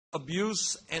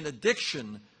abuse, and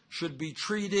addiction should be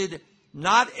treated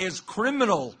not as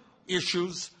criminal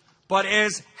issues, but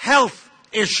as health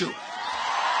issues.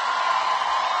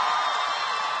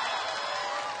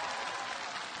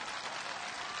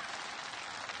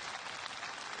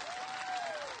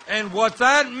 And what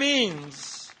that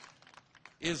means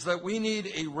is that we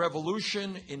need a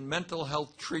revolution in mental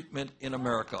health treatment in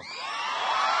America.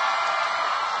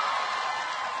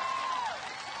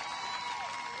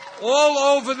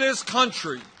 All over this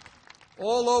country,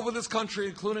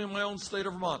 including my own state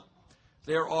of Vermont,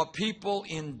 there are people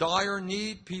in dire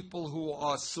need, people who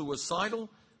are suicidal,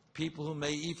 people who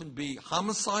may even be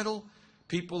homicidal,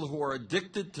 people who are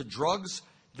addicted to drugs.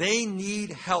 They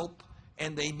need help,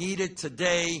 and they need it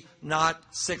today, not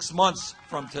 6 months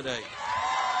from today.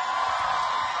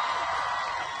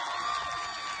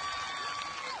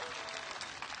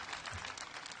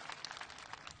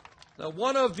 Now,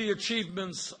 one of the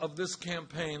achievements of this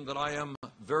campaign that I am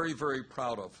very, very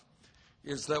proud of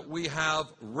is that we have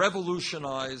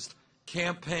revolutionized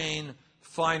campaign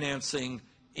financing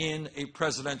in a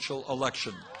presidential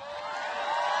election.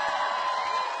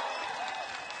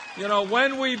 You know,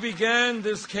 when we began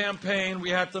this campaign,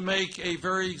 we had to make a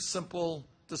very simple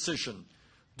decision.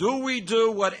 Do we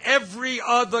do what every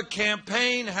other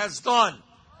campaign has done?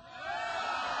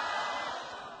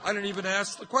 I didn't even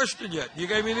ask the question yet. You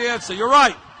gave me the answer. You're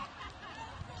right.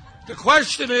 The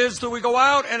question is, do we go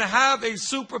out and have a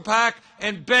super PAC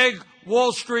and beg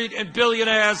Wall Street and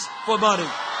billionaires for money?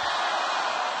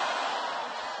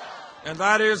 And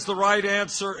that is the right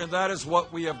answer, and that is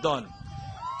what we have done.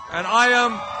 And I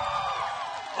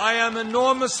am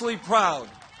enormously proud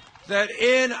that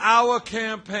in our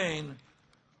campaign,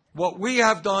 what we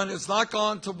have done is not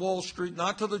gone to Wall Street,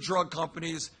 not to the drug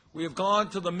companies. We have gone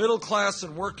to the middle class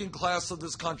and working class of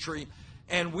this country,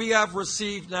 and we have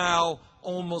received now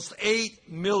almost 8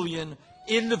 million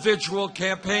individual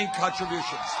campaign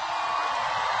contributions.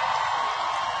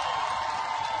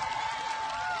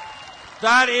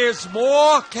 That is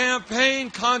more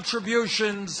campaign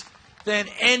contributions than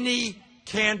any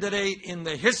candidate in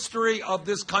the history of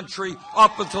this country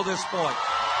up until this point.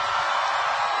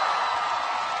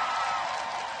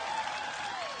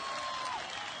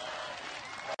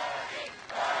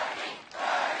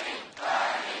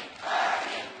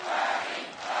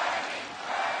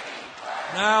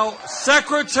 Now,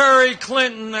 Secretary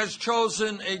Clinton has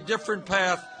chosen a different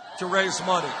path to raise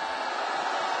money.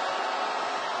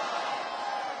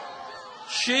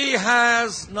 She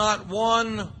has not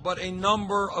one, but a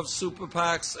number of super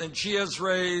PACs, and she has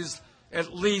raised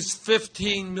at least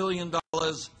 $15 million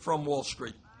from Wall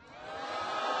Street.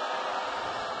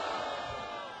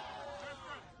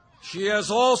 She has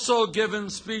also given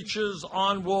speeches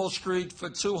on Wall Street for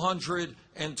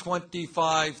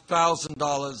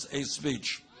 $225,000 a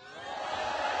speech.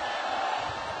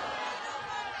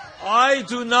 I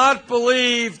do not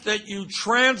believe that you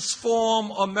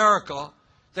transform America,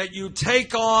 that you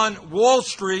take on Wall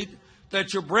Street,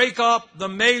 that you break up the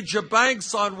major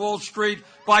banks on Wall Street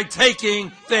by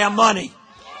taking their money.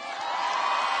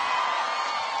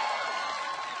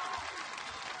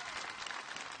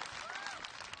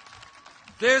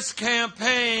 This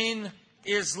campaign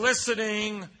is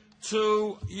listening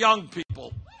to young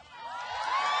people.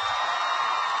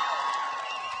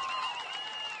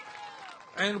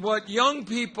 And what young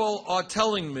people are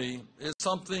telling me is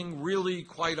something really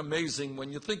quite amazing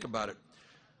when you think about it.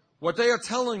 What they are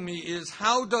telling me is,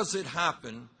 how does it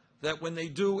happen that when they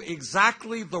do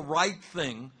exactly the right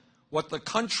thing, what the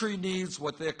country needs,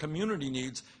 what their community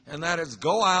needs, and that is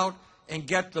go out and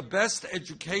get the best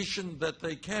education that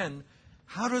they can,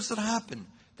 how does it happen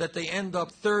that they end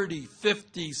up $30,000,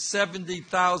 $50,000,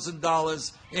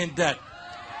 $70,000 in debt?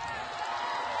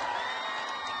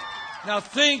 Now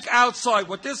think outside.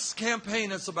 What this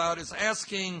campaign is about is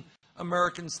asking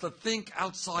Americans to think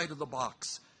outside of the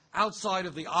box, outside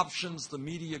of the options the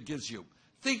media gives you.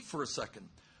 Think for a second.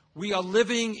 We are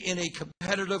living in a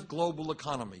competitive global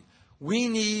economy. We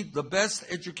need the best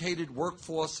educated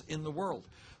workforce in the world.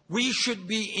 We should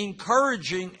be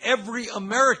encouraging every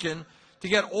American to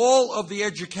get all of the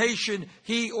education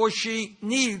he or she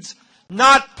needs,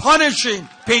 not punishing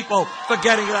people for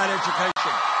getting that education.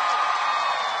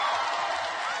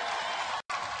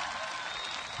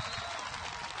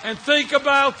 And think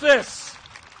about this.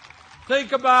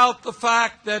 Think about the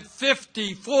fact that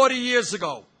 50, 40 years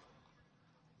ago,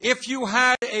 if you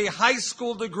had a high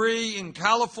school degree in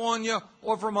California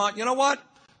or Vermont, you know what?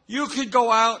 You could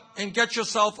go out and get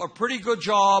yourself a pretty good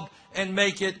job and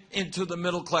make it into the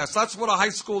middle class. That's what a high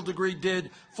school degree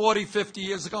did 40, 50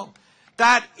 years ago.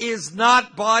 That is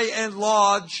not, by and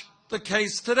large, the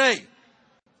case today.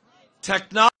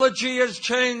 Technology has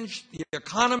changed. The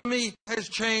economy has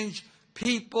changed.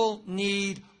 People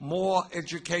need more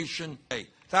education.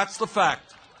 That's the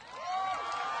fact.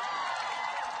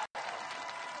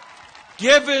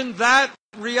 Given that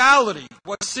reality,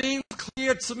 what seems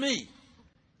clear to me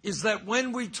is that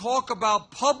when we talk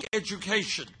about public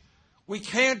education, we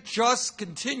can't just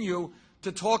continue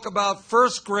to talk about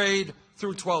first grade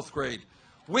through 12th grade.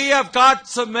 We have got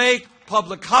to make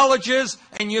public colleges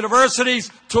and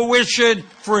universities tuition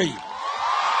free.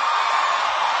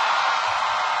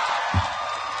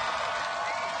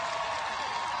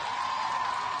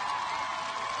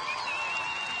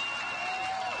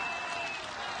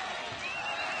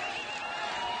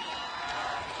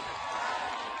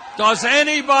 Does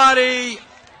anybody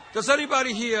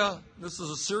here, this is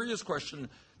a serious question,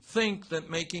 think that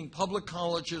making public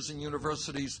colleges and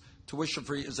universities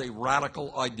tuition-free is a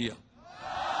radical idea?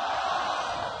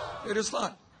 It is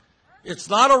not. It's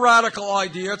not a radical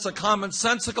idea. It's a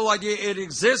commonsensical idea. It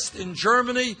exists in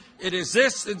Germany. It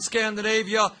exists in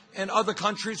Scandinavia and other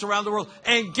countries around the world.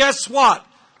 And guess what?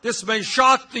 This may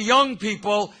shock the young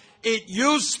people. It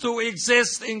used to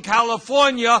exist in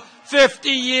California 50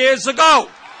 years ago.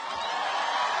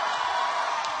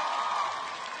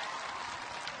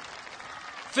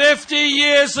 "50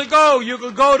 years ago, you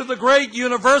could go to the great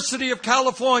University of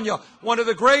California, one of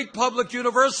the great public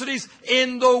universities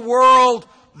in the world,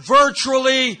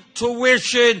 virtually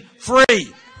tuition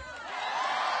free."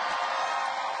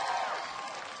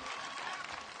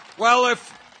 Well,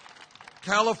 if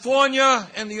California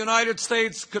and the United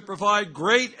States could provide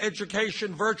great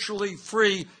education virtually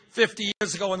free 50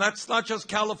 years ago, and that's not just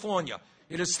California,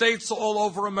 it is states all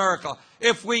over America.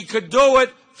 If we could do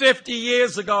it 50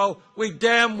 years ago, we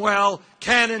damn well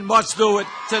can and must do it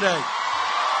today.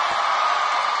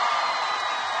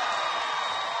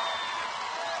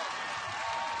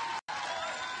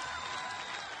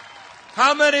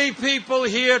 How many people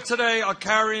here today are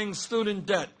carrying student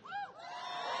debt?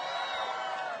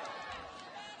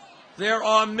 There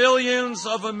are millions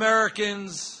of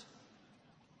Americans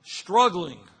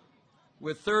struggling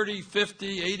with $30,000,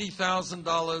 $50,000,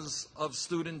 $80,000 of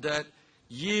student debt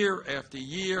year after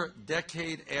year,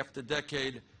 decade after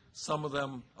decade. Some of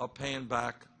them are paying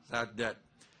back that debt.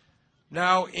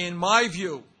 Now, in my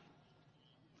view,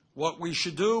 what we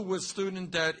should do with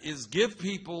student debt is give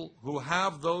people who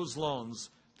have those loans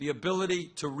the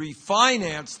ability to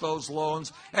refinance those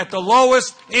loans at the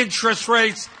lowest interest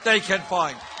rates they can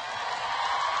find.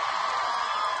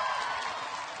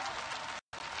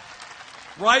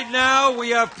 Right now, we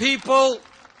have people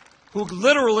who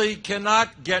literally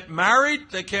cannot get married,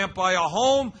 they can't buy a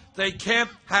home, they can't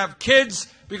have kids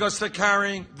because they're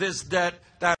carrying this debt.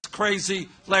 That's crazy.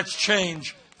 Let's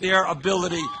change their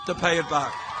ability to pay it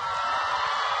back.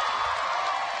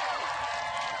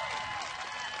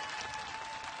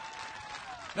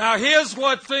 Now, here's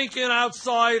what thinking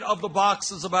outside of the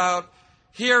box is about.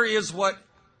 Here is what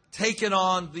taking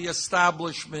on the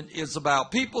establishment is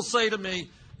about. People say to me,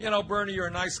 you know, Bernie, you're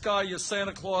a nice guy, you're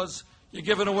Santa Claus, you're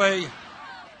giving away,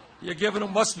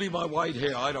 must be my white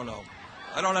hair, I don't know.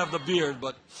 I don't have the beard,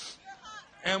 but,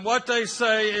 and what they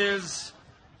say is,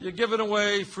 you're giving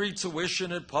away free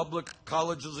tuition at public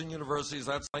colleges and universities.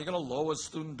 That's how you're going to lower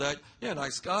student debt. You're a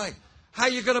nice guy. How are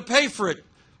you going to pay for it?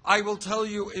 I will tell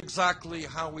you exactly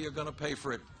how we are going to pay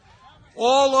for it.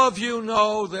 All of you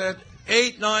know that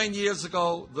 8, 9 years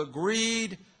ago, the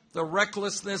greed, the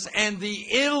recklessness, and the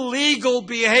illegal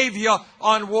behavior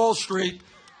on Wall Street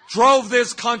drove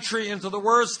this country into the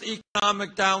worst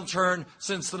economic downturn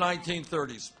since the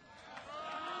 1930s.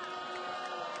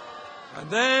 And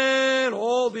then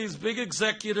all these big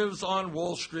executives on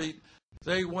Wall Street,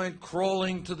 they went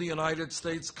crawling to the United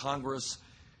States Congress,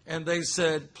 and they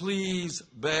said, please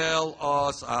bail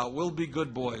us out. We'll be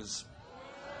good boys.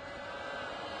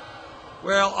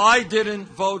 Well, I didn't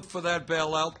vote for that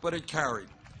bailout, but it carried.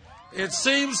 It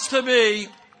seems to me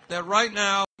that right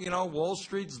now, you know, Wall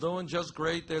Street's doing just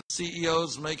great. Their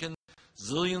CEOs making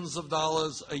zillions of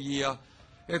dollars a year.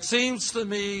 It seems to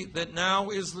me that now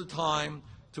is the time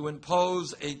to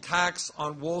impose a tax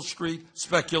on Wall Street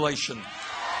speculation.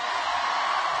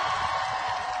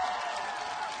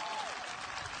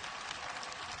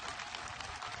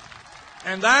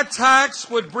 And that tax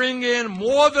would bring in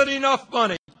more than enough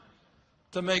money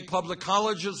to make public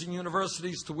colleges and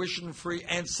universities tuition-free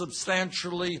and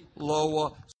substantially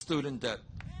lower student debt.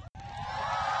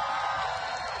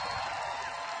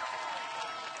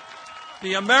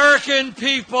 The American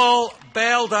people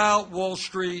bailed out Wall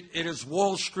Street. It is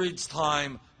Wall Street's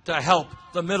time to help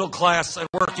the middle class and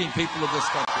working people of this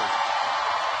country.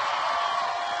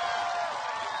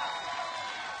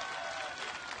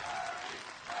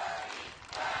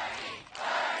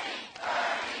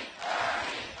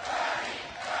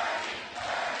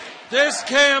 This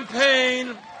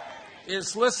campaign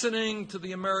is listening to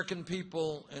the American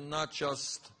people and not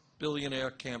just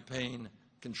billionaire campaign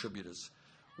contributors.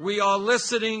 We are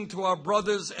listening to our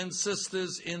brothers and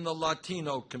sisters in the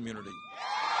Latino community.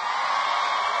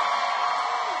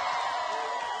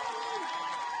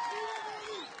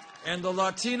 And the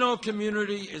Latino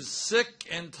community is sick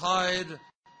and tired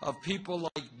of people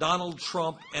like Donald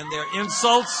Trump and their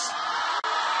insults.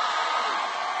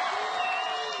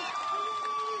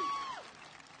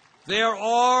 There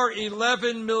are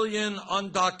 11 million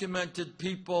undocumented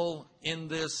people in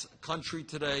this country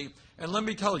today. And let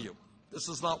me tell you, this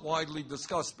is not widely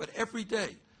discussed, but every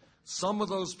day some of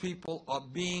those people are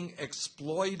being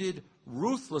exploited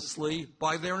ruthlessly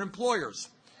by their employers.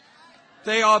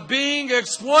 They are being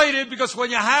exploited because when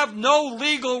you have no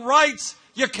legal rights,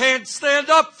 you can't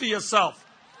stand up for yourself.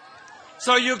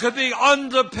 So you could be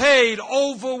underpaid,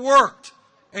 overworked,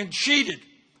 and cheated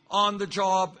on the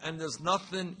job, and there's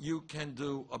nothing you can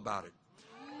do about it.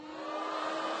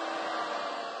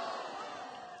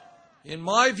 In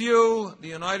my view, the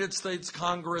United States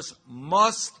Congress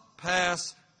must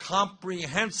pass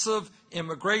comprehensive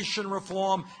immigration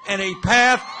reform and a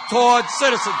path toward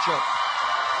citizenship.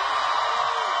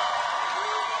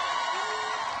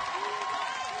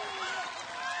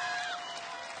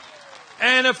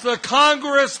 And if the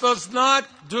Congress does not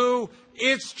do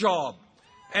its job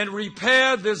and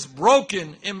repair this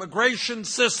broken immigration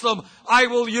system, I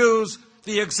will use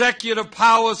the executive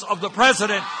powers of the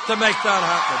president to make that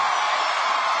happen.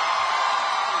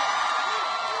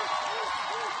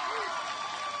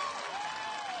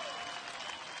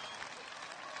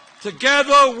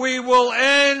 Together we will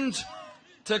end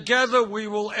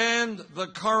the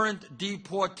current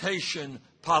deportation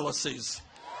policies.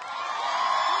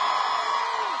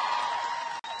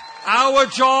 Our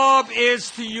job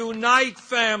is to unite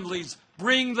families,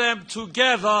 bring them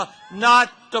together,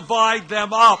 not divide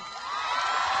them up.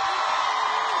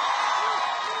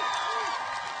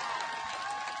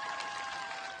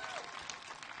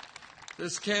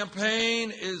 This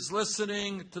campaign is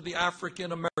listening to the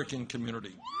African American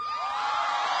community.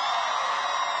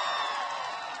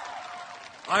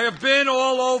 I have been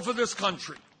all over this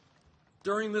country.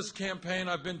 During this campaign,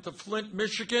 I've been to Flint,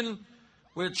 Michigan,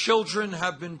 where children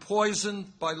have been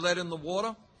poisoned by lead in the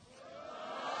water.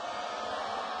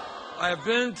 I have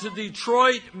been to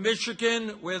Detroit, Michigan,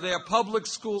 where their public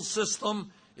school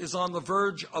system is on the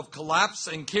verge of collapse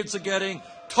and kids are getting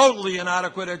totally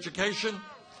inadequate education.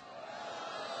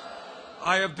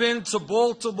 I have been to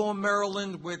Baltimore,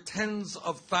 Maryland, where tens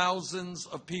of thousands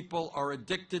of people are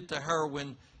addicted to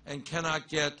heroin and cannot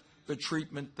get the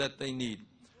treatment that they need.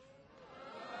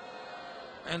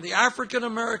 And the African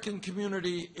American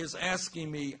community is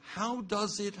asking me, how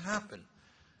does it happen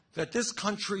that this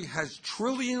country has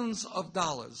trillions of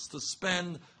dollars to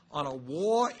spend on a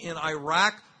war in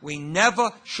Iraq we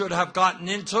never should have gotten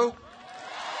into?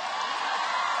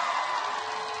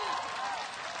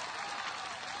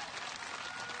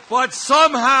 But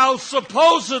somehow,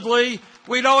 supposedly,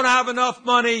 we don't have enough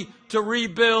money to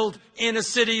rebuild inner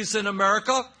cities in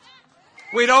America.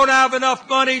 We don't have enough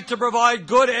money to provide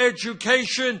good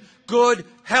education, good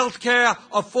health care,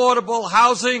 affordable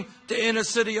housing to inner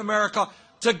city America.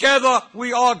 Together,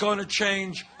 we are going to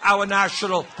change our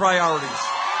national priorities.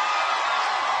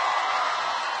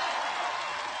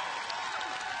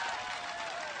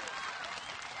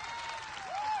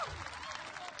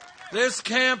 This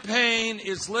campaign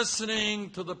is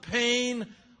listening to the pain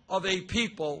of a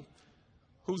people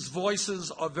whose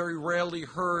voices are very rarely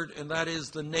heard, and that is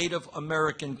the Native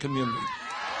American community.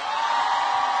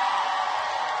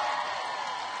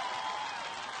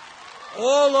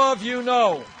 All of you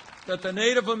know that the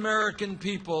Native American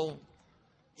people,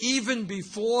 even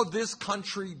before this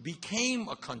country became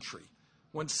a country,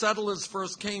 when settlers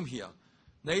first came here,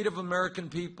 Native American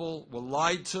people were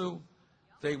lied to,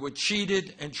 they were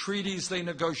cheated, and treaties they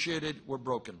negotiated were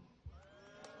broken.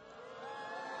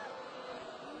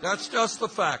 That's just the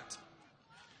fact.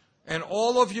 And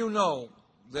all of you know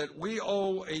that we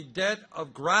owe a debt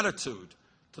of gratitude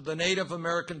to the Native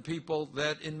American people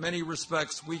that in many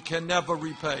respects we can never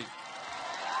repay.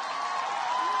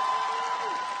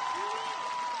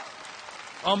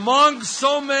 Among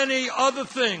so many other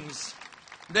things,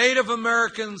 Native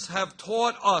Americans have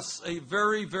taught us a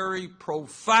very, very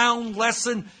profound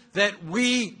lesson that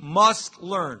we must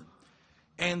learn.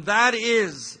 And that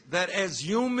is that as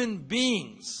human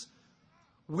beings,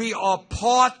 we are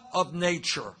part of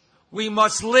nature. We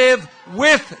must live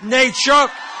with nature.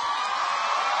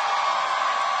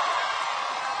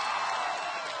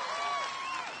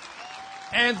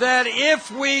 And that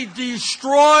if we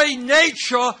destroy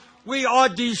nature, we are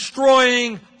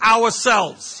destroying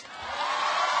ourselves.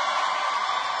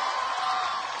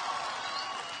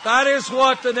 That is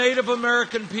what the Native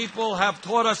American people have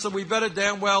taught us, and we better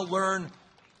damn well learn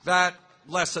that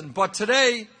lesson. But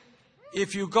today,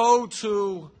 if you go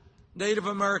to Native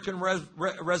American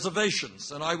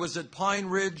reservations, and I was at Pine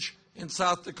Ridge in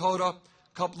South Dakota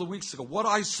a couple of weeks ago, what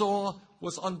I saw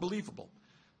was unbelievable.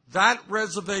 That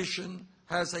reservation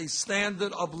has a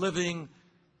standard of living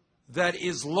that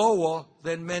is lower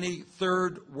than many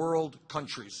third world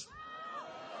countries.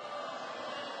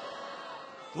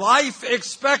 Life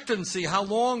expectancy, how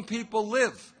long people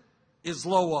live, is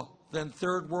lower than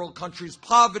third world countries.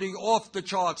 Poverty off the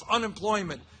charts,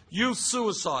 unemployment, youth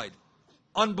suicide,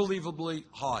 unbelievably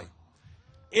high.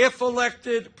 If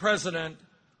elected president,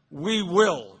 we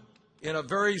will, in a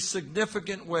very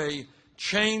significant way,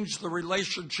 change the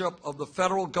relationship of the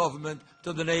federal government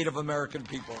to the Native American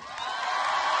people.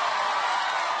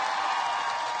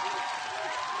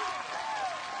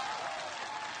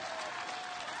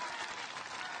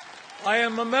 I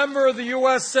am a member of the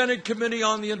U.S. Senate Committee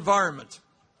on the Environment.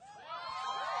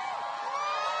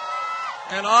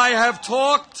 And I have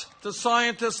talked to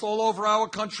scientists all over our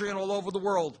country and all over the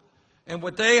world. And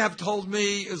what they have told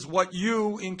me is what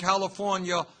you in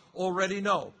California already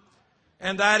know.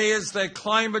 And that is that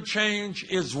climate change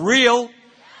is real.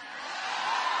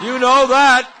 You know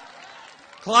that.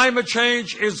 Climate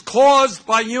change is caused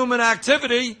by human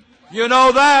activity. You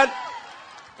know that.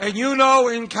 And you know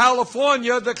in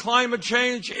California that climate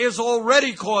change is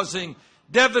already causing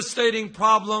devastating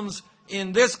problems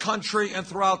in this country and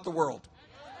throughout the world.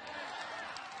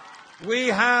 We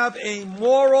have a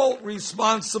moral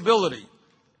responsibility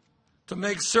to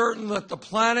make certain that the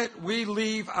planet we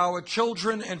leave our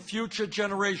children and future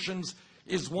generations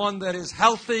is one that is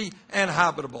healthy and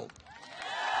habitable.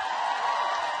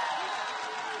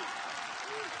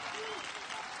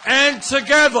 And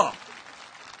together,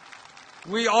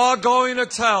 we are going to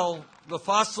tell the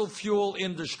fossil fuel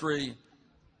industry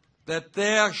that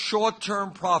their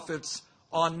short-term profits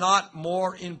are not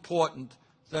more important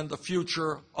than the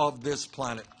future of this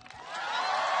planet.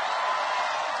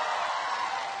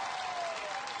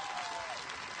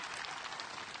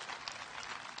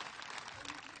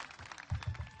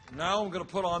 Now I'm going to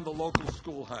put on the local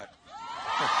school hat.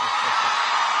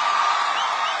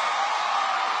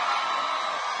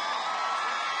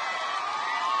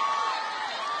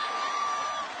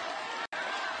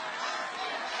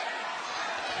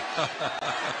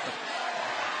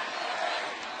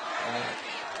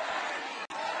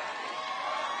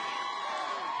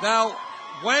 Now,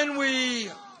 when we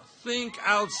think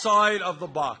outside of the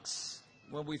box,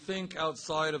 when we think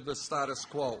outside of the status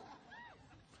quo,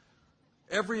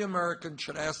 every American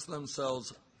should ask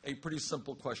themselves a pretty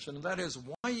simple question, and that is,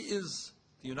 why is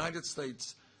the United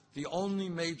States the only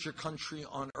major country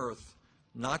on earth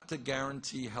not to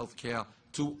guarantee health care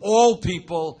to all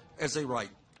people as a right?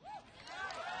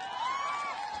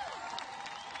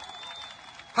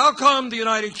 How come the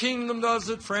United Kingdom does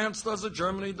it, France does it,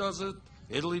 Germany does it,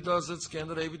 Italy does it,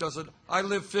 Scandinavia does it? I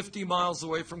live 50 miles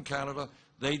away from Canada.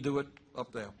 They do it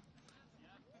up there.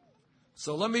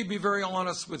 So let me be very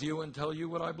honest with you and tell you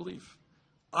what I believe.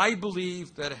 I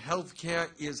believe that health care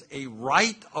is a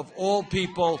right of all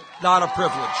people, not a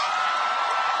privilege.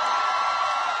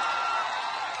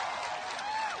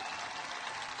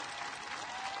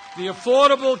 The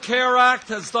Affordable Care Act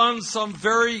has done some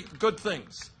very good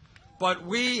things, but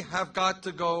we have got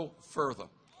to go further.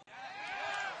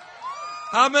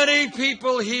 How many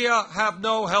people here have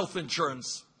no health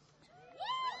insurance?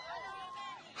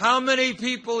 How many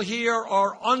people here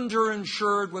are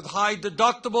underinsured with high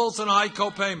deductibles and high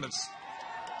copayments?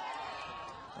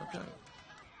 Okay.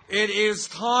 It is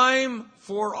time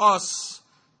for us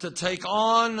to take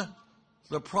on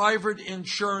the private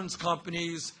insurance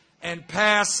companies and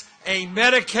pass a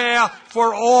Medicare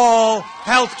for all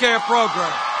health care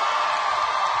program.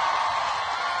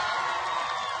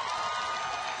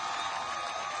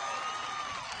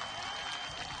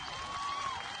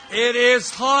 It is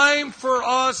time for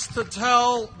us to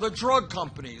tell the drug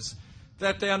companies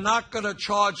that they're not going to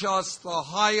charge us the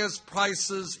highest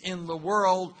prices in the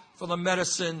world for the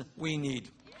medicine we need.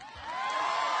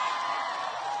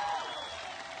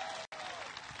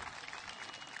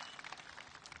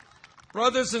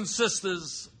 Brothers and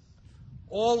sisters,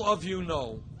 all of you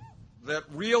know that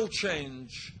real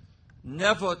change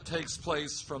never takes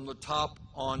place from the top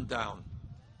on down.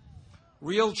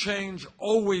 Real change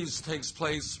always takes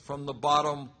place from the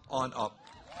bottom on up.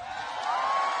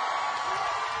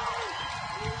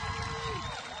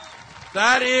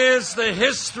 That is the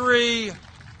history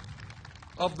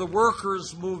of the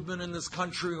workers' movement in this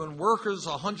country, when workers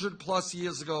 100+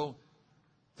 years ago,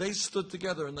 they stood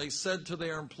together and they said to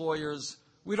their employers,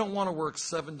 we don't want to work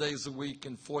 7 days a week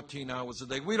and 14 hours a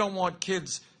day. We don't want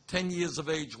kids 10 years of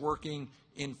age working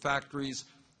in factories.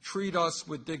 Treat us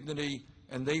with dignity.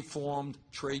 And they formed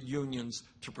trade unions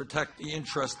to protect the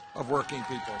interest of working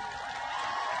people.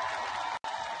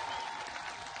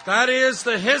 That is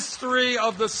the history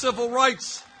of the civil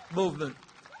rights movement,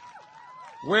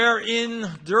 wherein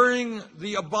during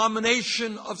the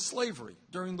abomination of slavery,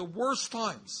 during the worst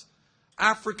times,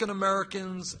 African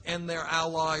Americans and their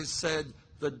allies said,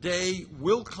 the day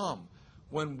will come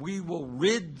when we will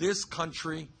rid this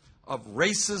country of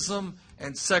racism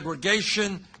and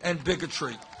segregation and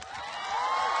bigotry.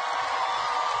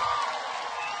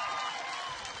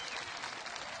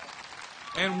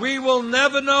 And we will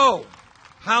never know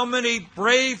how many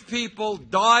brave people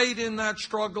died in that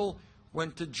struggle,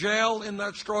 went to jail in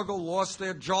that struggle, lost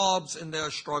their jobs in their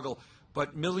struggle.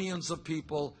 But millions of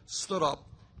people stood up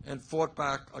and fought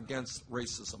back against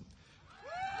racism.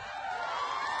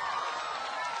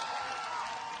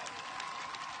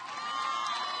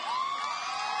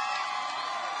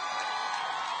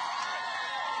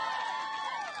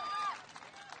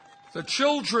 The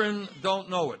children don't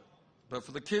know it. But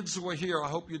for the kids who are here, I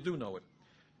hope you do know it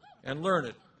and learn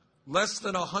it. Less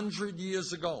than 100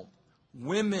 years ago,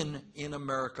 women in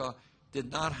America did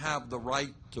not have the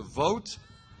right to vote,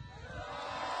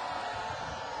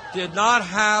 did not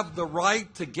have the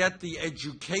right to get the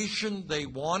education they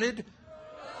wanted,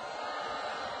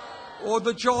 or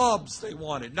the jobs they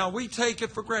wanted. Now, we take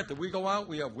it for granted. We go out,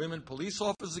 we have women police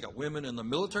officers, we got women in the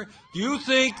military. Do you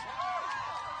think,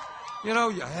 you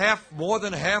know, more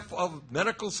than half of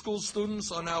medical school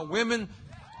students are now women?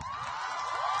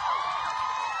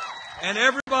 And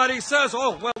everybody says,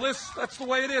 oh, well, that's the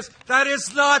way it is. That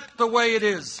is not the way it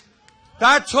is.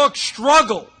 That took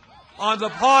struggle on the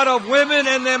part of women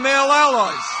and their male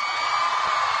allies.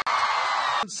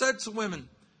 And said to women,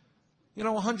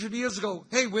 100 years ago,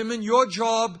 hey, women, your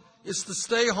job is to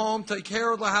stay home, take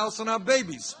care of the house and have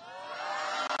babies.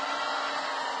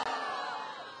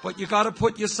 But you got to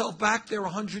put yourself back there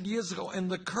 100 years ago.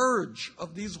 And the courage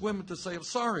of these women to say, I'm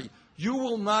sorry, you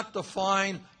will not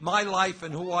define my life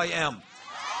and who I am.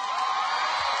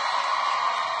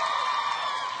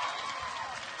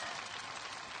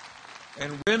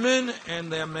 And women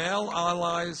and their male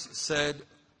allies said,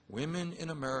 women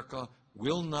in America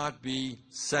will not be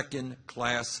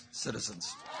second-class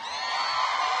citizens.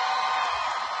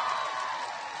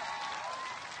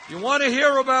 You want to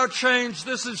hear about change?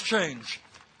 This is change.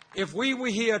 If we were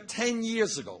here 10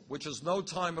 years ago, which is no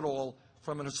time at all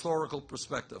from an historical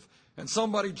perspective, and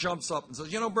somebody jumps up and says,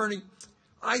 Bernie,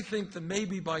 I think that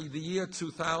maybe by the year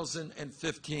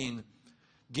 2015,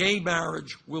 gay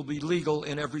marriage will be legal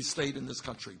in every state in this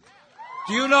country.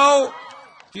 Do you know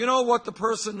what the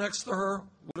person next to her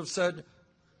would have said?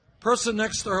 Person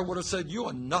next to her would have said, you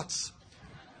are nuts.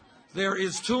 There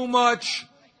is too much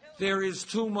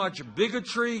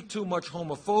bigotry, too much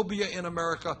homophobia in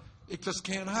America. It just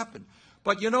can't happen.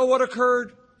 But you know what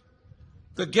occurred?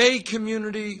 The gay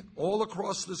community all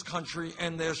across this country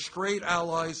and their straight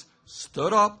allies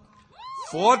stood up,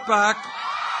 fought back,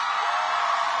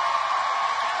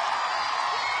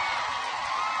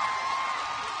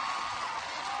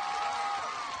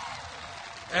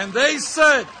 and they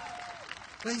said,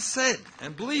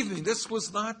 and believe me, this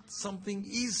was not something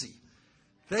easy.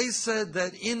 They said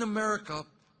that in America,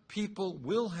 people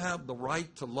will have the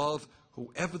right to love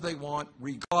whoever they want,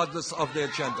 regardless of their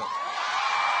gender.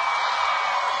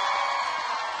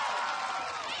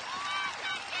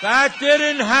 That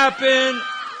didn't happen.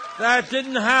 That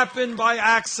didn't happen by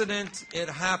accident. It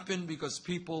happened because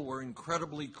people were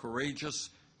incredibly courageous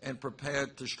and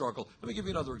prepared to struggle. Let me give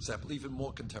you another example, even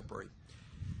more contemporary.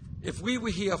 If we were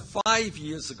here 5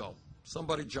 years ago,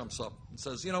 somebody jumps up and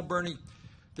says, Bernie,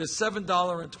 there's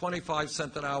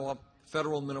 $7.25 an hour.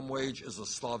 Federal minimum wage is a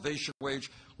starvation wage.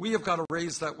 We have got to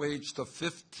raise that wage to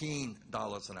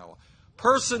 $15 an hour.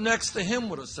 Person next to him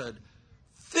would have said,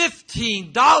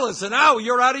 $15 an hour?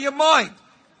 You're out of your mind.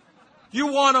 You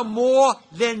want to more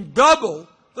than double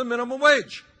the minimum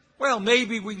wage. Well,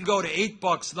 maybe we can go to $8,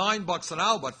 $9 an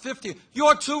hour, but 50.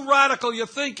 You're too radical. You're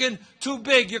thinking too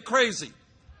big. You're crazy.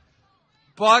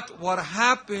 But what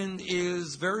happened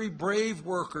is very brave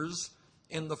workers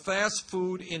in the fast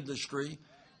food industry,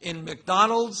 in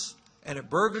McDonald's and at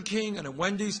Burger King and at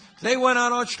Wendy's, they went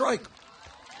out on strike.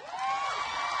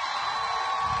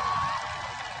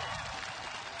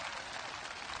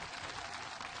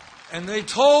 And they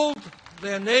told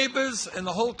their neighbors and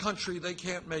the whole country they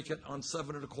can't make it on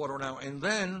 $7.25 an hour. And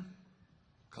then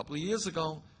A couple of years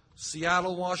ago,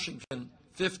 Seattle, Washington,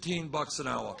 $15 an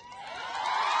hour.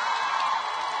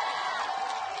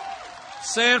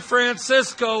 San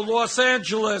Francisco, Los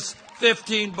Angeles,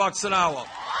 $15 an hour.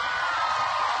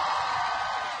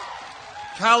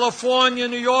 California,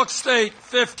 New York State,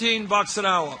 $15 an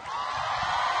hour.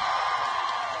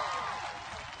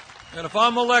 And if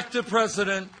I'm elected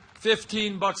president,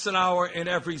 $15 an hour in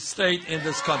every state in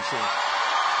this country.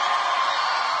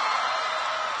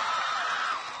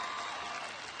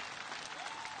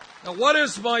 Now, what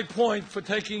is my point for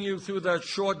taking you through that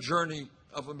short journey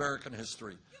of American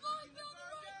history?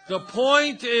 The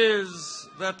point is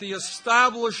that the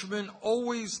establishment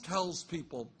always tells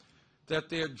people that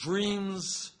their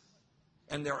dreams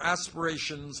and their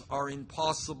aspirations are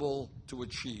impossible to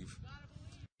achieve.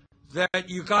 That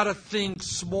you got to think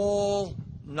small,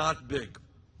 not big.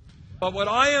 But what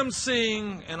I am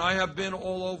seeing, and I have been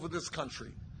all over this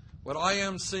country, what I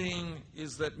am seeing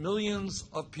is that millions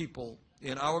of people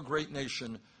in our great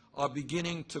nation are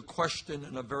beginning to question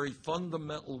in a very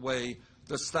fundamental way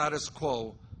the status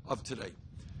quo of today.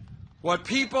 What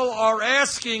people are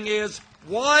asking is,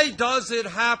 why does it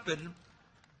happen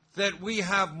that we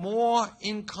have more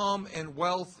income and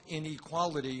wealth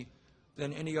inequality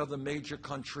than any other major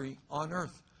country on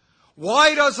earth?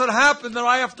 Why does it happen that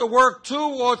I have to work 2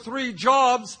 or 3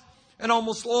 jobs and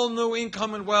almost all new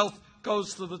income and wealth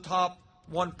goes to the top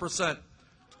 1%?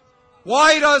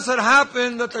 Why does it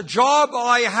happen that the job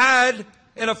I had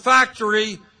in a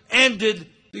factory ended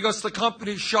because the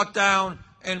company shut down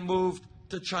and moved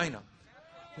to China?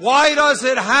 Why does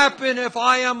it happen if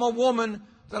I am a woman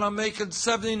that I'm making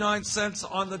 79 cents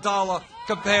on the dollar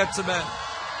compared to men?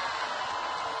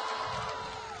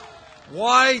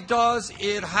 Why does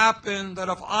it happen that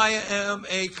if I am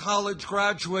a college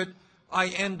graduate, I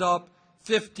end up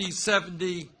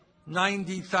 $50,000, $70,000,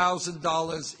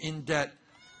 $90,000 in debt?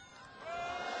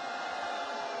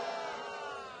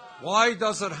 Why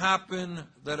does it happen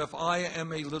that if I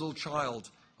am a little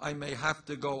child, I may have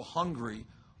to go hungry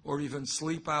or even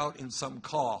sleep out in some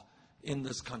car in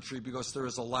this country because there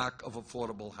is a lack of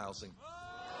affordable housing?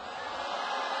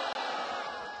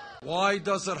 Why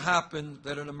does it happen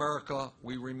that in America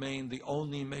we remain the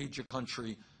only major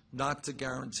country not to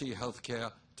guarantee health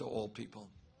care to all people?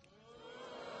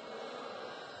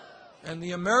 And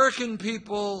the American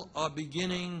people are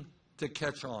beginning to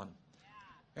catch on.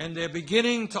 And they're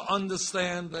beginning to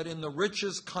understand that in the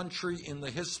richest country in the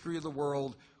history of the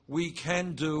world, we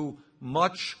can do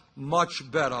much, much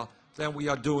better than we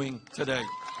are doing today.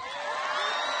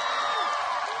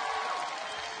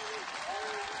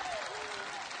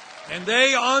 And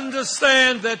they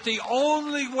understand that the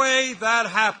only way that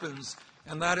happens,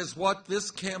 and that is what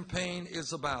this campaign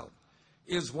is about,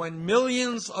 is when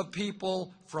millions of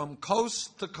people from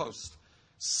coast to coast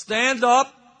stand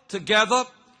up together,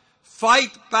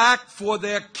 fight back for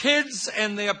their kids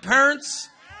and their parents,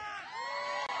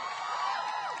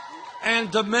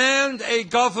 and demand a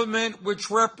government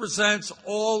which represents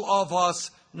all of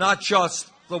us, not just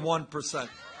the 1%.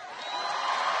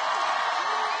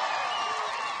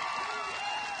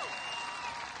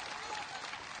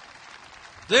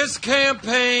 This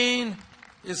campaign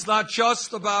is not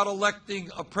just about electing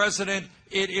a president,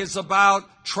 it is about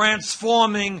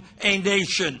transforming a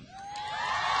nation.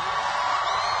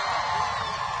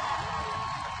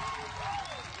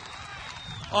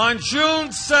 On June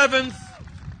 7th,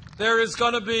 there is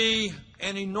going to be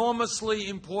an enormously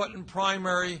important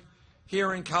primary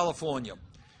here in California.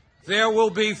 There will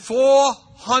be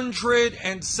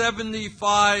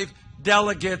 475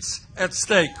 delegates at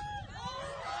stake.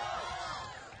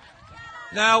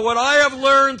 Now, what I have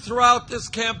learned throughout this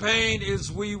campaign is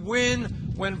we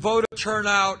win when voter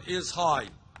turnout is high.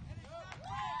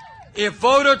 If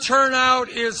voter turnout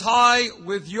is high,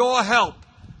 with your help,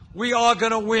 we are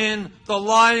going to win the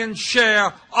lion's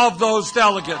share of those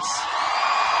delegates.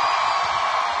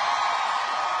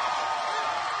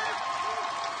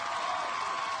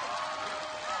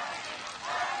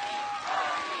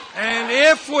 And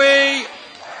if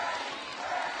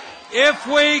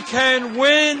we can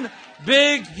win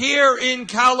big here in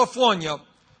California,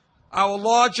 our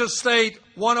largest state,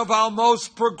 one of our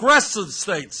most progressive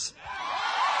states,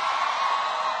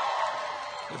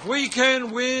 if we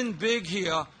can win big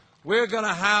here, we're going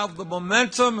to have the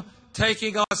momentum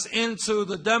taking us into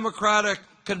the Democratic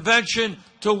convention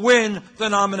to win the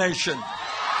nomination.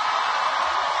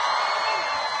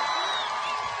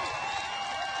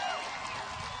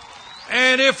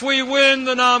 And if we win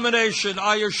the nomination,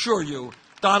 I assure you,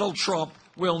 Donald Trump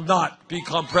will not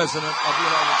become president of the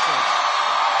United States.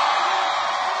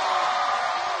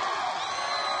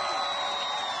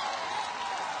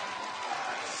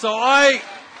 So I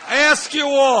ask you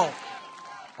all,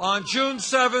 on June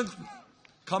 7th,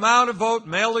 come out and vote,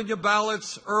 mail in your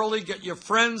ballots early, get your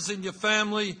friends and your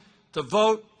family to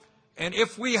vote. And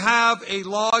if we have a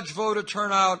large voter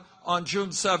turnout on June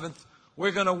 7th,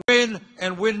 we're going to win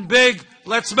and win big.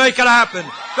 Let's make it happen.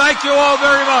 Thank you all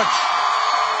very much.